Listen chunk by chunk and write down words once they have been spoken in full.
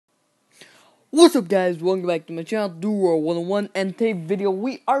What's up, guys? Welcome back to my channel, World 101, and today's video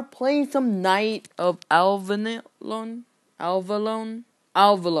we are playing some Night of Avalon, I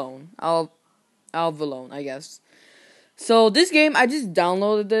guess. So this game, I just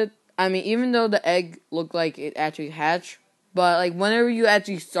downloaded it. I mean, even though the egg looked like it actually hatched, but like whenever you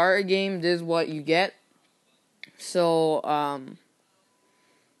actually start a game, this is what you get. So I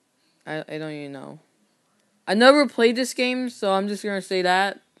don't even know. I never played this game, so I'm just gonna say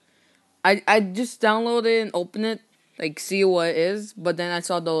that. I just downloaded it and opened it, like see what it is, but then I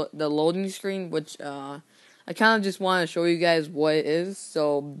saw the loading screen, which I kind of just want to show you guys what it is.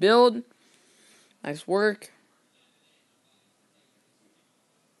 So build, nice work,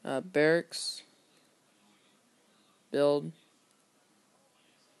 barracks, build,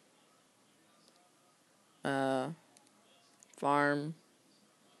 farm,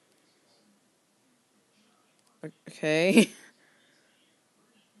 okay,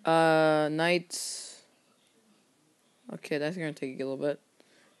 knights, okay, that's gonna take a little bit.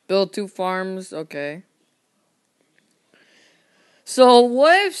 Build 2 farms, okay. So what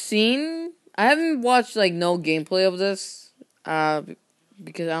I've seen, I haven't watched like no gameplay of this,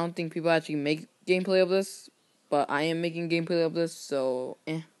 because I don't think people actually make gameplay of this, but I am making gameplay of this, so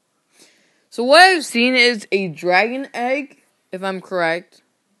So what I've seen is a dragon egg, if I'm correct,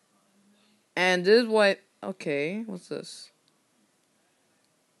 and this is what, okay, what's this?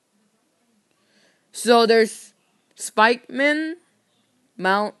 So there's spikemen,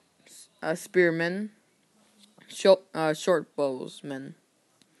 mount, spearmen, short bowsmen.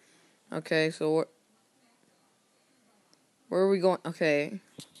 Okay, so where are we going? Okay.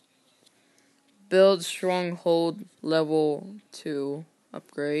 Build stronghold level 2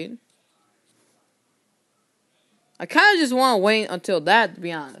 upgrade. I kind of just want to wait until that, to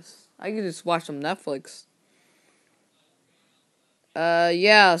be honest. I could just watch some Netflix.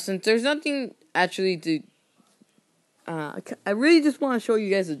 Yeah, since there's nothing actually to... I really just want to show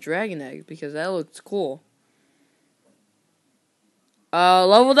you guys the dragon egg, because that looks cool.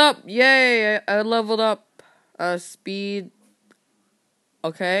 Leveled up! Yay! I leveled up. Speed.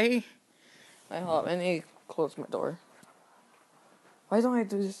 Okay. Wait, hold up. I need to close my door. Why don't I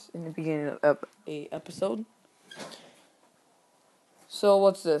do this in the beginning of a episode? So,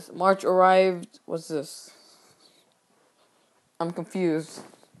 what's this? March arrived. What's this? I'm confused.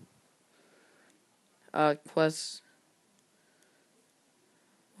 Quest.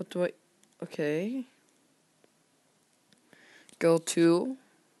 What do I... Okay. Go to.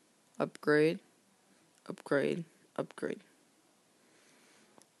 Upgrade. Upgrade. Upgrade.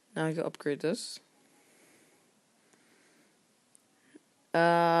 Now I can upgrade this.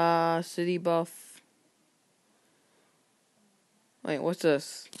 City buff. Wait, what's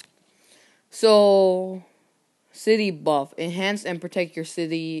this? So, city buff. Enhance and protect your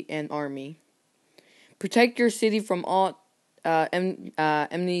city and army. Protect your city from all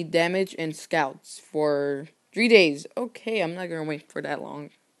enemy damage and scouts for 3 days. Okay, I'm not gonna wait for that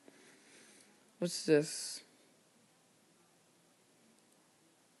long. What's this?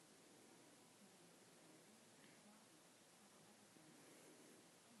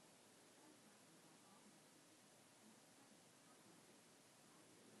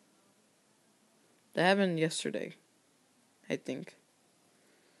 That happened yesterday, I think.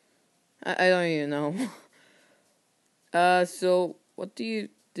 I don't even know. So what do you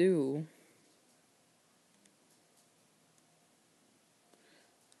do?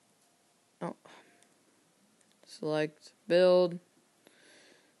 Oh. Select build.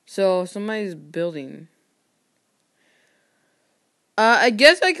 So somebody's building. I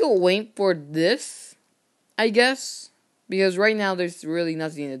guess I could wait for this. I guess. Because right now there's really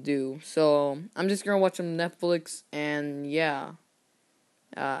nothing to do. So I'm just gonna watch some Netflix and yeah.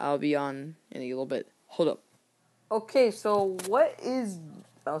 I'll be on in a little bit. Hold up. Okay, so what is...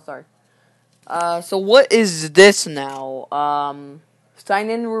 Oh, sorry. So what is this now? Sign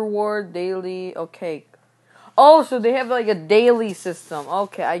in reward daily. Okay. Oh, so they have like a daily system.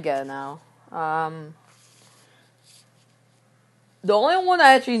 Okay, I get it now. The only one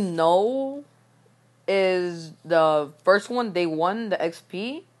I actually know is the first one, day 1, the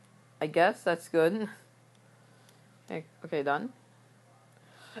XP. I guess that's good. Okay, done.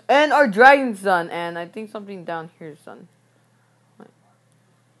 And our dragon's done, and I think something down here is done. Wait,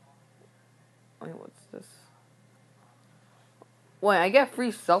 what's this? Wait, I get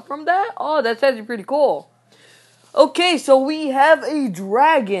free stuff from that? Oh, that's actually pretty cool. Okay, so we have a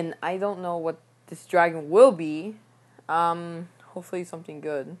dragon. I don't know what this dragon will be. Hopefully something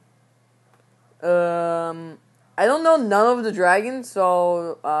good. I don't know none of the dragons,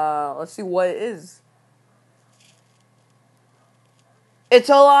 so let's see what it is. It's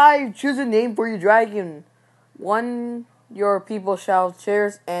alive! Choose a name for your dragon. One your people shall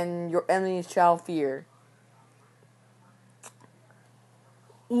cherish and your enemies shall fear.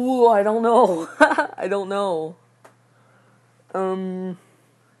 Ooh, I don't know. I don't know. I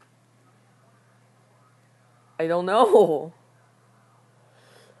don't know.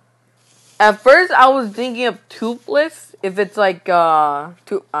 At first, I was thinking of toothless, if it's like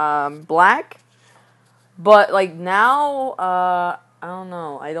black. But like now, I don't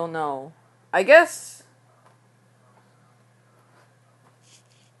know. I don't know. I guess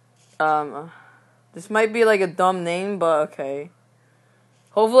this might be like a dumb name, but okay.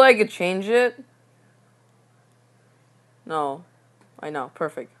 Hopefully, I could change it. No, I know,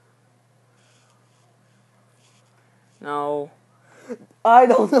 perfect. No, I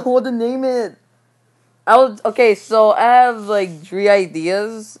don't know what to name it. Okay. So I have like 3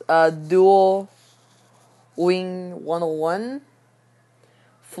 ideas. Dual Wing 101,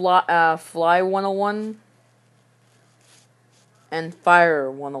 Fly 101, and Fire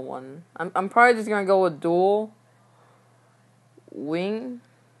 101. I'm probably just gonna go with Dual Wing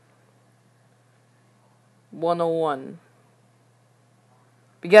 101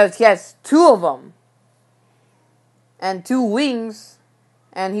 because he has 2 of them and 2 wings,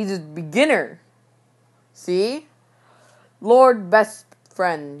 and he's a beginner. See, Lord Best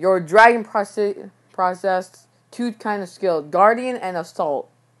Friend, your dragon process 2 kind of skills: Guardian and Assault.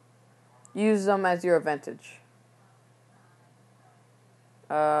 Use them as your advantage.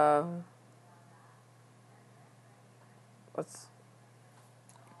 Let's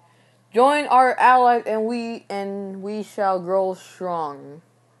join our allies, and we shall grow strong.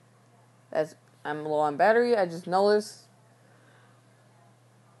 I'm low on battery. I just noticed.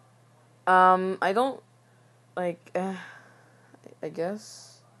 I don't like. I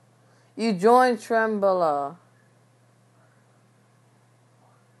guess you join Trembala.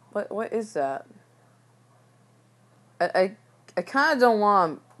 What is that? I kind of don't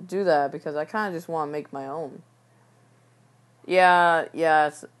want to do that because I kind of just want to make my own.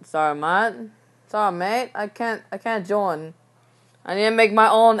 Yeah. Sorry, man. Sorry, mate. I can't join. I need to make my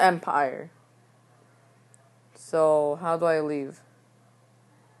own empire. So how do I leave?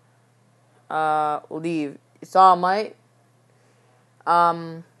 Leave. Sorry, mate.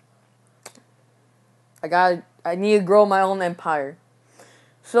 I need to grow my own empire.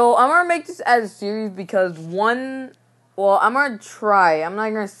 So I'm gonna make this as a series because I'm gonna try. I'm not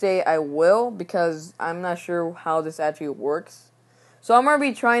gonna say I will because I'm not sure how this actually works. So I'm gonna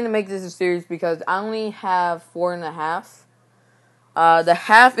be trying to make this a series because I only have 4.5. The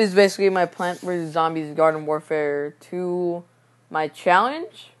half is basically my Plant vs. Zombies Garden Warfare 2, my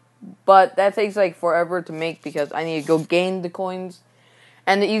challenge. But that takes like forever to make because I need to go gain the coins.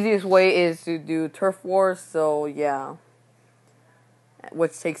 And the easiest way is to do Turf Wars, so yeah.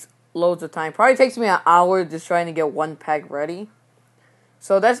 Which takes loads of time. Probably takes me an hour just trying to get 1 pack ready.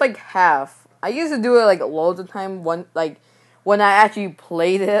 So that's like half. I used to do it like loads of time when I actually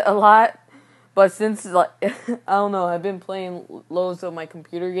played it a lot. But since like I don't know, I've been playing loads of my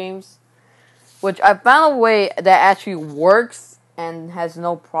computer games, which I found a way that actually works and has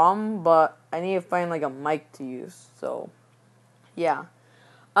no problem, but I need to find like a mic to use. So yeah.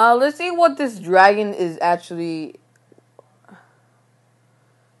 Let's see what this dragon is actually.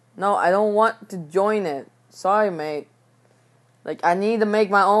 No, I don't want to join it. Sorry, mate. Like, I need to make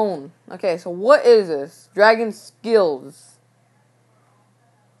my own. Okay, so what is this? Dragon skills.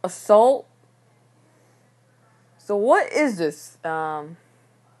 Assault. So what is this?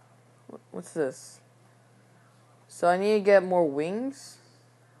 What's this? So I need to get more wings?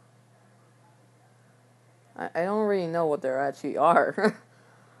 I don't really know what they actually are.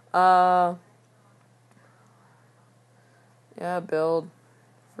 Yeah, build.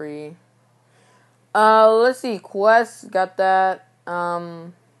 Free. Let's see. Quest, got that.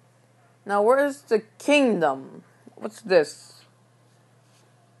 Now where's the kingdom? What's this?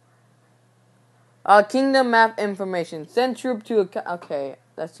 Kingdom map information. Send troop to a... Okay,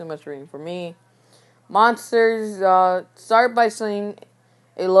 that's too much reading for me. Monsters, start by slaying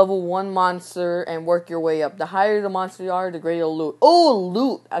a level 1 monster and work your way up. The higher the monsters are, the greater loot. Oh,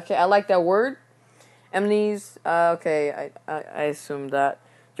 loot! Okay, I like that word. Enemies, okay, I assume that.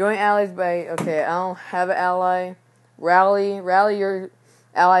 Join allies by, okay, I don't have an ally. Rally your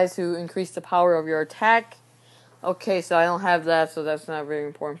allies to increase the power of your attack. Okay, so I don't have that, so that's not very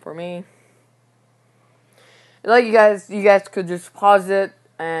important for me. Like you guys could just pause it,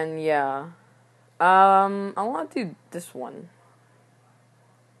 and yeah. I want to do this one.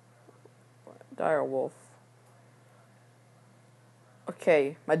 Dire Wolf.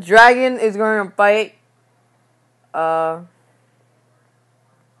 Okay, my dragon is going to fight,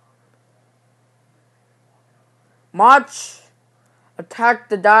 March, attack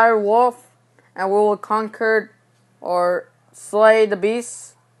the dire wolf, and we will conquer or slay the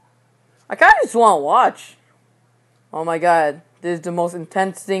beast. I kind of just want to watch. Oh my god, this is the most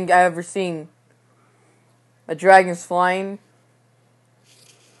intense thing I've ever seen. A dragon's flying.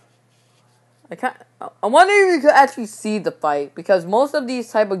 I wonder if you could actually see the fight, because most of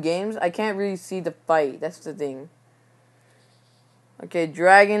these type of games, I can't really see the fight. That's the thing. Okay,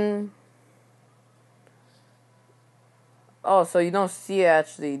 dragon. Oh, so you don't see it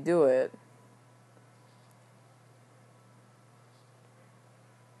actually do it.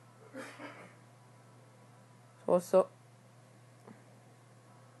 So.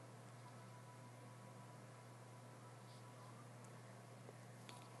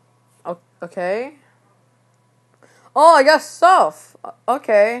 Okay. Oh, I got stuff.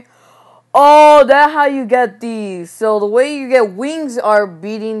 Okay. Oh, that's how you get these. So the way you get wings are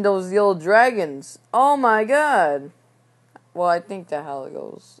beating those little dragons. Oh my god. Well, I think that's how it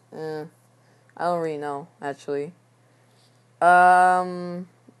goes. I don't really know, actually. I'm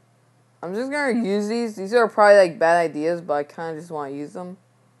just gonna use these. These are probably like bad ideas, but I kind of just want to use them.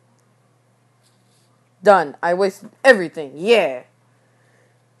 Done. I wasted everything. Yeah.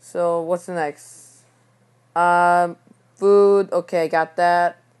 So what's the next? Food. Okay, got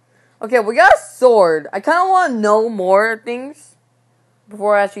that. Okay, we got a sword. I kind of want to know more things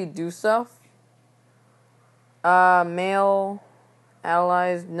before I actually do stuff. Mail,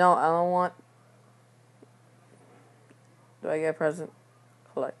 allies. No, I don't want. Do I get a present?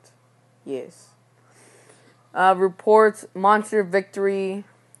 Collect. Yes. Reports, monster victory,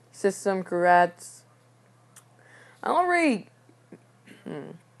 system corrects. I don't really.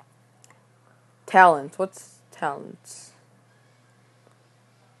 Talents. What's talents?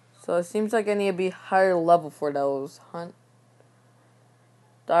 So it seems like I need to be higher level for those. Hunt.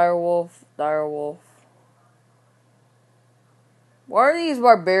 Direwolf. Direwolf. What are these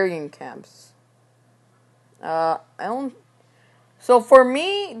barbarian camps? I don't. So for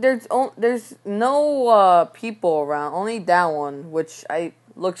me, there's no people around. Only that one, which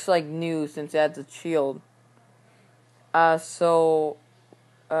looks like new since it has a shield. So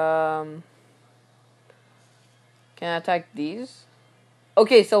can I attack these?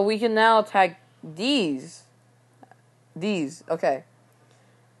 Okay, so we can now attack these. These. Okay.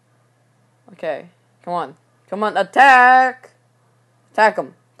 Okay. Come on. Come on. Attack. Attack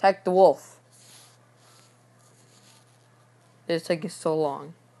him. Attack the wolf. It's taking so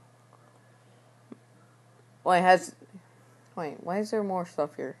long. Wait, why is there more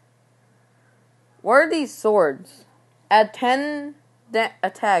stuff here? What are these swords? Add 10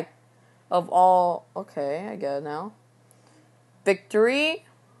 attack of all. Okay, I get it now. Victory.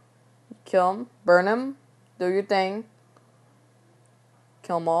 Kill him. Burn him. Do your thing.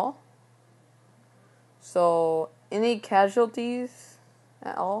 Kill them all. So, any casualties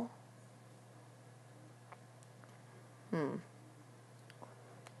at all?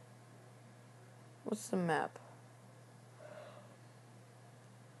 What's the map?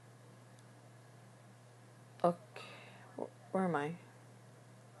 Okay. Where am I?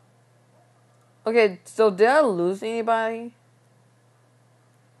 Okay, so did I lose anybody?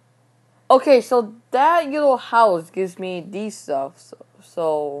 Okay, so that little house gives me these stuff.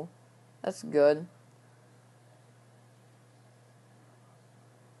 So that's good.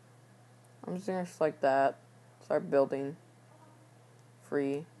 I'm just gonna select that. Start building.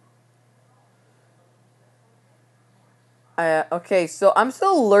 Free. Okay, so I'm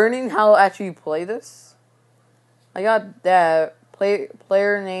still learning how to actually play this. I got that.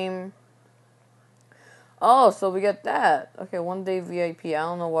 Player name. Oh, so we get that. Okay, 1 day VIP. I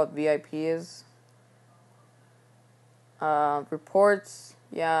don't know what VIP is. Reports.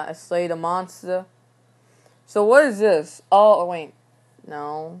 Yeah, I slayed a monster. So what is this? Oh, wait.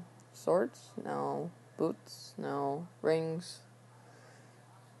 No. Swords? No. Boots? No. Rings?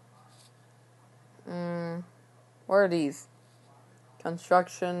 What are these?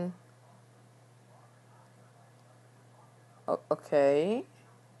 Construction. Okay.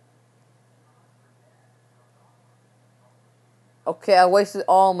 Okay, I wasted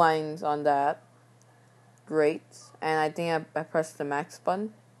all mines on that. Great. And I think I pressed the max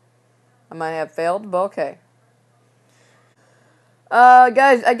button. I might have failed, but okay.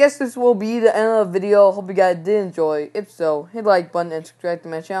 Guys, I guess this will be the end of the video. Hope you guys did enjoy. If so, hit the like button and subscribe to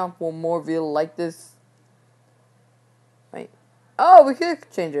my channel for more videos like this. Wait. Oh, we could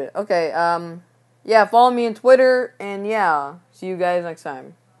change it. Okay, yeah, follow me on Twitter, and yeah, see you guys next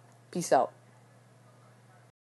time. Peace out.